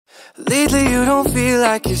Lately you don't feel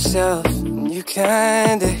like yourself, and you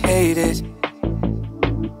kinda hate it.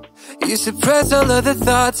 You suppress all of the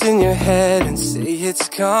thoughts in your head and say it's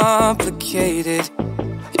complicated.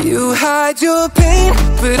 You hide your pain,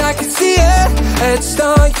 but I can see it etched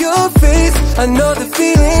on your face. I know the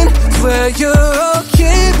feeling, swear you're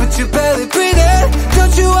okay, but you're barely breathing.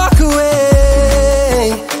 Don't you walk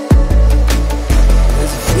away.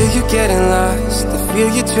 There's a feel you're getting lost, the feel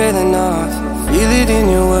you're trailing off. Feel it in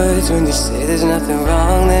your words when you say there's nothing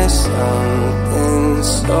wrong. There's something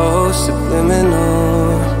so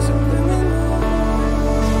subliminal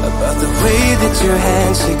about the way that your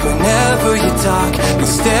hands shake whenever you talk. You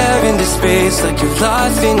stare into space like you're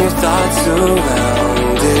lost in your thoughts,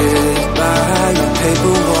 surrounded by your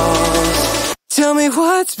paper walls. Tell me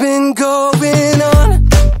what's been going on.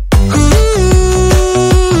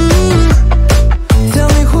 Tell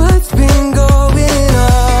me what's been going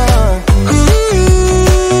on.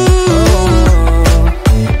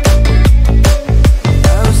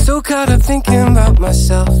 I was so caught up thinking about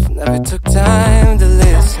myself, never took time to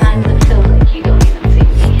listen.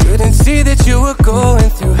 Couldn't see that you were going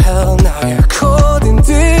through hell, now you're cold and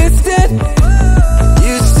distant.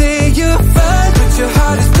 You say you're fine, but your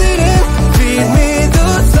heart is bleeding. Feed me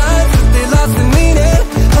those lines, but they lost the meaning.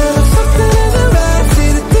 I know something isn't right,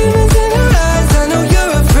 see the demons in your eyes. I know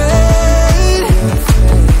you're afraid.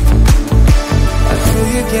 I feel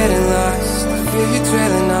you getting lost, I feel you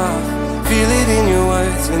trailing off. Feel it in your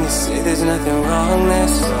words when you say there's nothing wrong.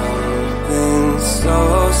 There's something so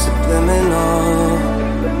subliminal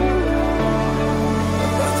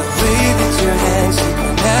about the way that your hands shake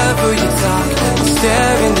whenever you talk. You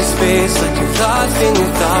stare into space like you're lost in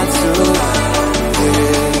your thoughts,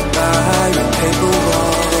 surrounded by your paper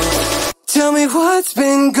walls. Tell me what's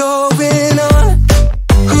been going on.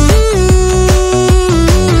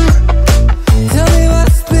 Tell me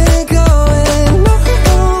what's been going on.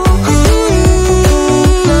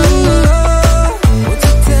 Won't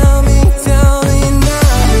you tell me now?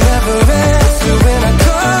 You never answer when I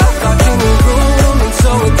call, locked in your room and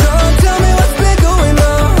so it don't. Tell me what's been going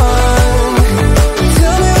on.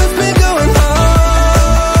 Tell me what's been going on.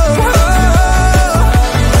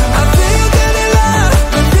 I feel you getting lost,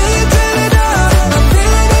 I feel you turning off. I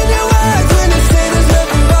feel it in your eyes when you say there's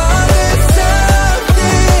nothing wrong. There's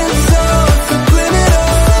something so subliminal.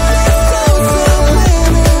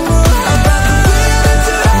 About the way that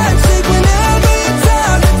your eyes shake whenever you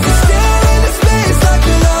talk. You stare into space like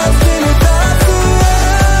you're lost in your thoughts,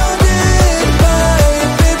 surrounded by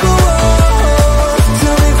your paper walls.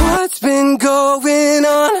 Tell me what's been going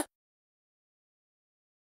on.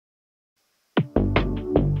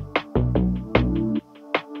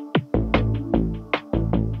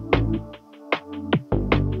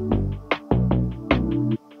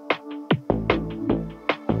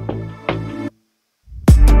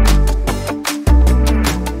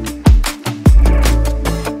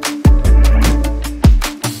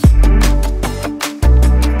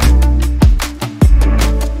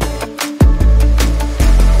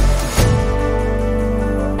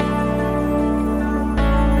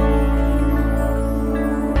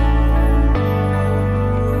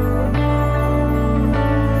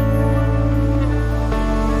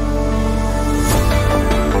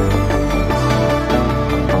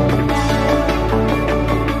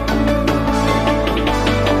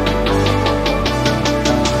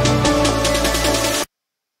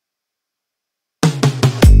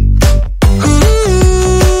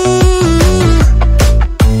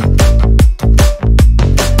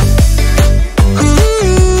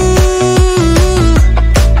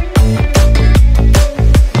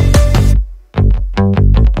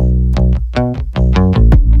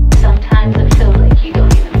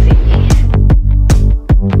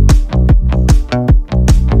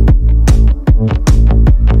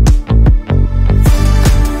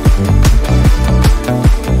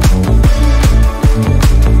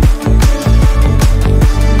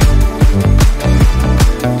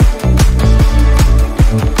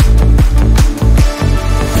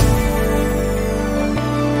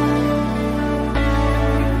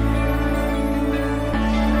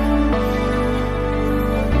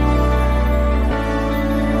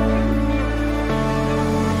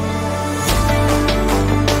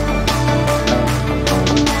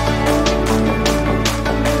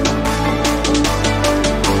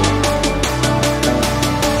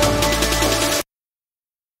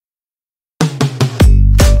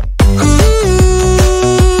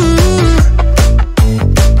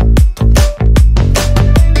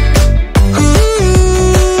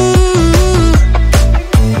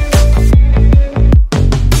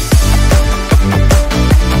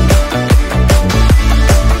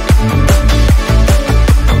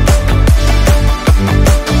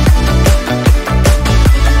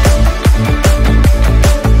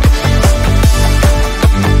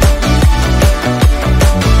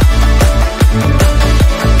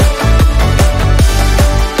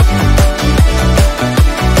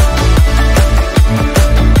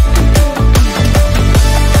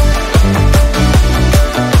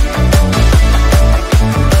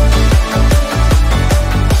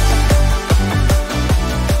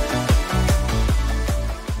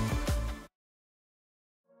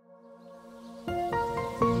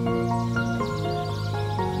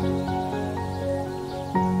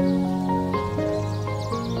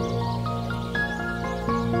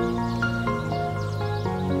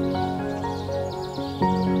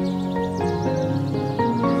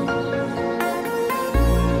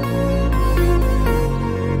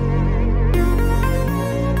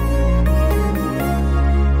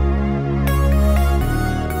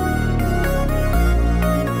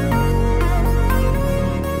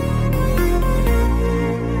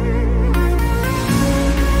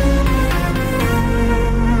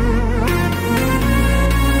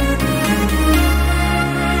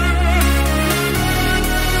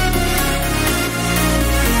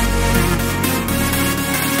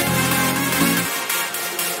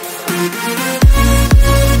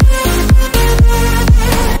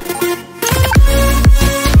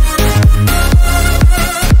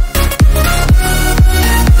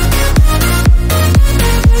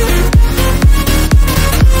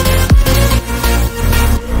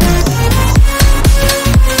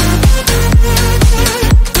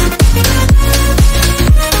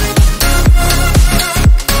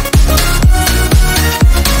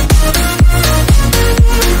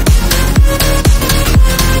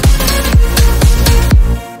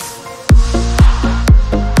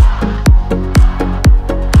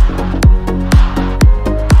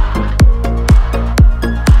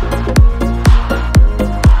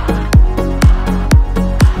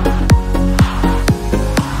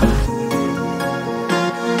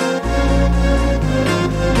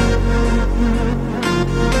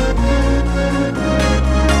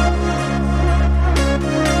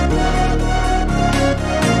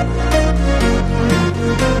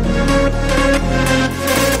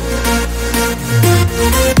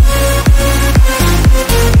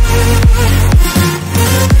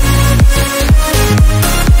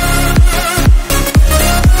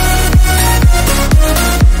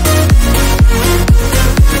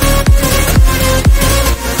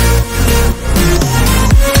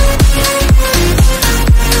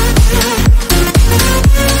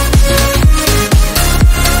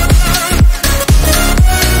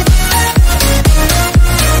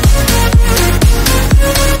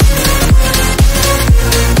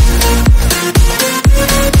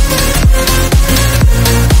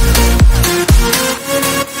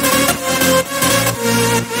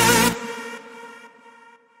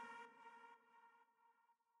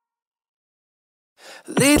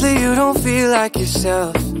 lately you don't feel like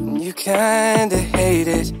yourself, and you kinda hate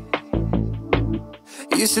it.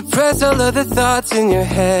 You suppress all of the thoughts in your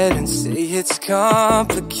head and say it's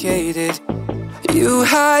complicated. You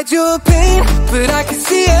hide your pain, but I can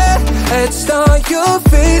see it etched on your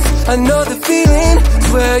face. I know the feeling,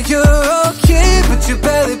 swear you're okay, but you're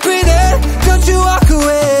barely breathing. Don't you walk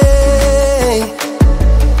away.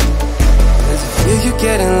 Cause I feel you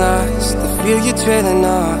getting lost, I feel you trailing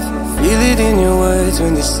off. Feel it in your words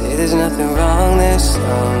when you say there's nothing wrong. There's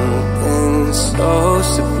something so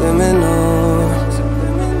subliminal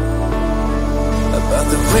about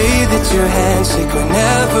the way that your hands shake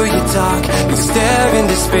whenever you talk. You stare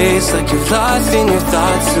into space like you're lost in your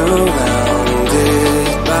thoughts, surrounded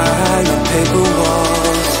by your paper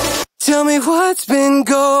walls. Tell me what's been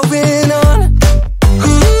going on.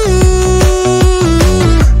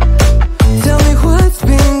 Tell me what's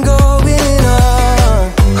been going on.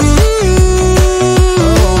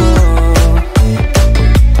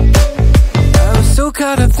 I was so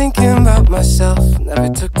caught up thinking about myself, never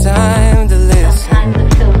took time to listen.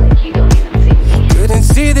 Couldn't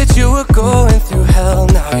see that you were going through hell.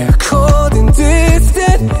 Now you're cold and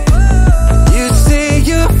distant. You say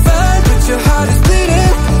you're fine, but your heart is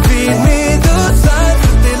bleeding. Feed me those signs,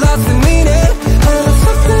 but they lost the meaning. I know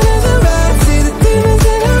something isn't right. See the demons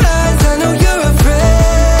in your eyes. I know you're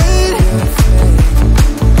afraid.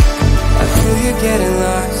 I feel you getting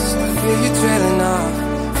lost, I feel you trailing off.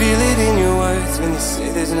 Feel it in your words when you say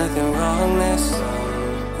there's nothing wrong. There's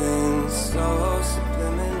something so sublime.